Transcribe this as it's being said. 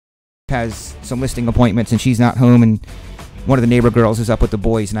has some listing appointments and she's not home, and one of the neighbor girls is up with the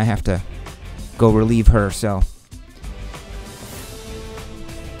boys and I have to go relieve her. So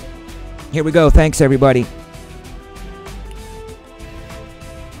here we go. Thanks, everybody.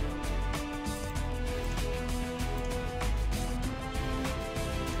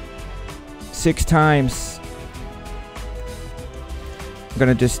 Six times. I'm going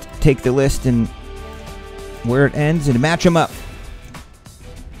to just take the list and where it ends and match them up.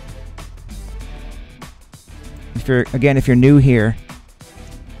 If you're new here,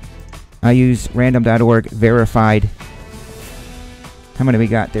 I use random.org verified. How many we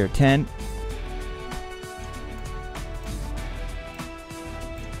got there? 10.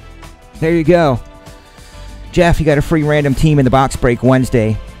 There you go. Jeff, you got a free random team in the box break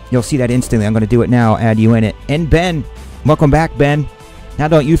Wednesday. You'll see that instantly. I'm going to do it now. Add you in it. And Ben, welcome back, Ben. Now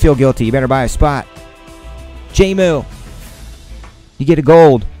don't you feel guilty. You better buy a spot. J-Moo, you get a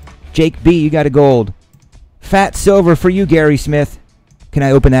gold. Jake B, you got a gold. Fat silver for you, Gary Smith. Can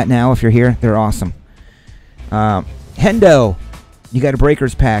I open that now if you're here? They're awesome. Hendo, you got a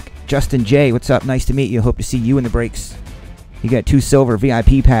breakers pack. Justin J, what's up? Nice to meet you. Hope to see you in the breaks. You got 2 silver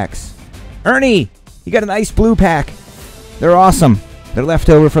VIP packs. Ernie, you got a nice blue pack. They're awesome. They're left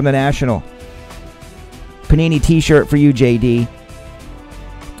over from the National. Panini t-shirt for you, JD.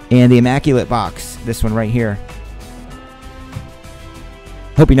 And the Immaculate box. This one right here.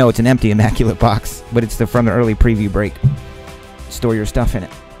 Hope you know it's an empty Immaculate box, but it's from the early preview break. Store your stuff in it.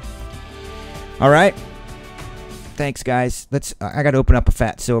 All right. Thanks, guys. I got to open up a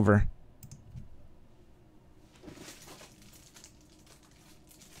fat silver.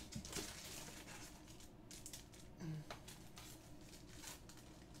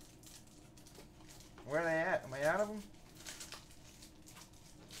 Where are they at? Am I out of them?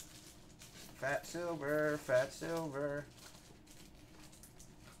 Fat silver, fat silver.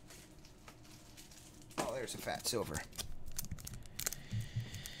 Oh, there's a fat silver.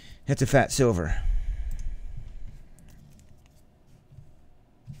 That's a fat silver.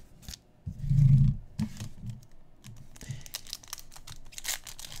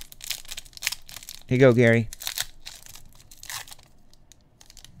 Here you go, Gary.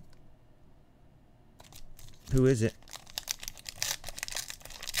 Who is it?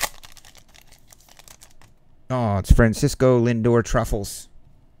 Oh, it's Francisco Lindor Truffles.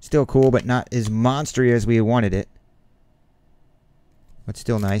 Still cool, but not as monstery as we wanted it. But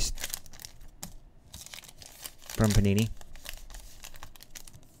still nice. From Panini.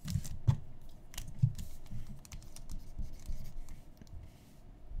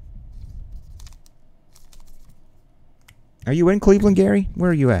 Are you in Cleveland, Gary?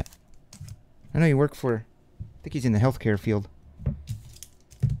 Where are you at? I know you work for... I think he's in the healthcare field.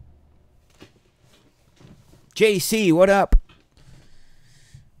 JC, what up?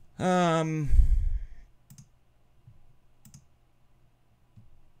 Are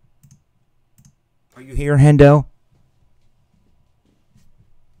you here, Hendo?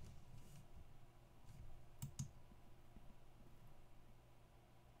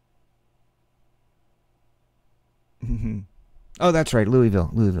 Oh, that's right.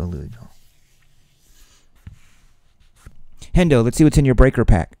 Louisville. Hendo, let's see what's in your breaker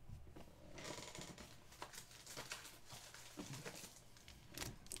pack.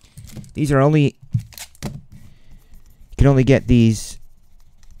 These are only... You can only get these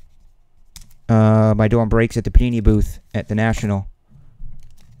by doing breaks at the Panini booth at the National.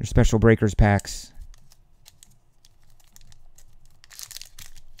 They're special breakers packs.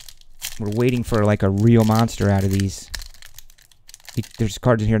 We're waiting for like a real monster out of these. There's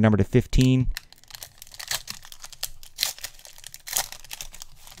cards in here numbered to 15.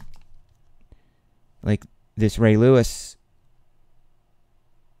 Like this Ray Lewis.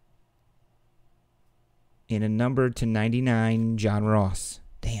 And a numbered to 99 John Ross.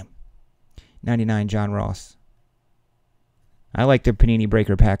 Damn. 99 John Ross. I liked the Panini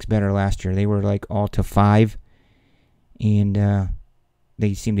Breaker packs better last year. They were like all to 5. And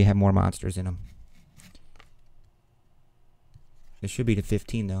they seem to have more monsters in them. This should be to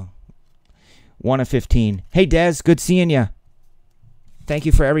 15 though. 1 of 15. Hey Des, good seeing you. Thank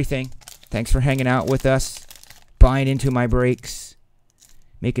you for everything. Thanks for hanging out with us. Buying into my breaks.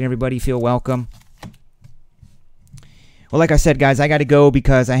 Making everybody feel welcome. Well, like I said, guys, I got to go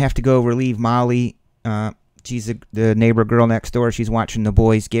because I have to go relieve Molly. She's the neighbor girl next door. She's watching the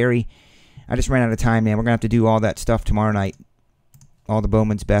boys. Gary, I just ran out of time, man. We're going to have to do all that stuff tomorrow night. All the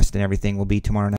Bowman's Best and everything will be tomorrow night.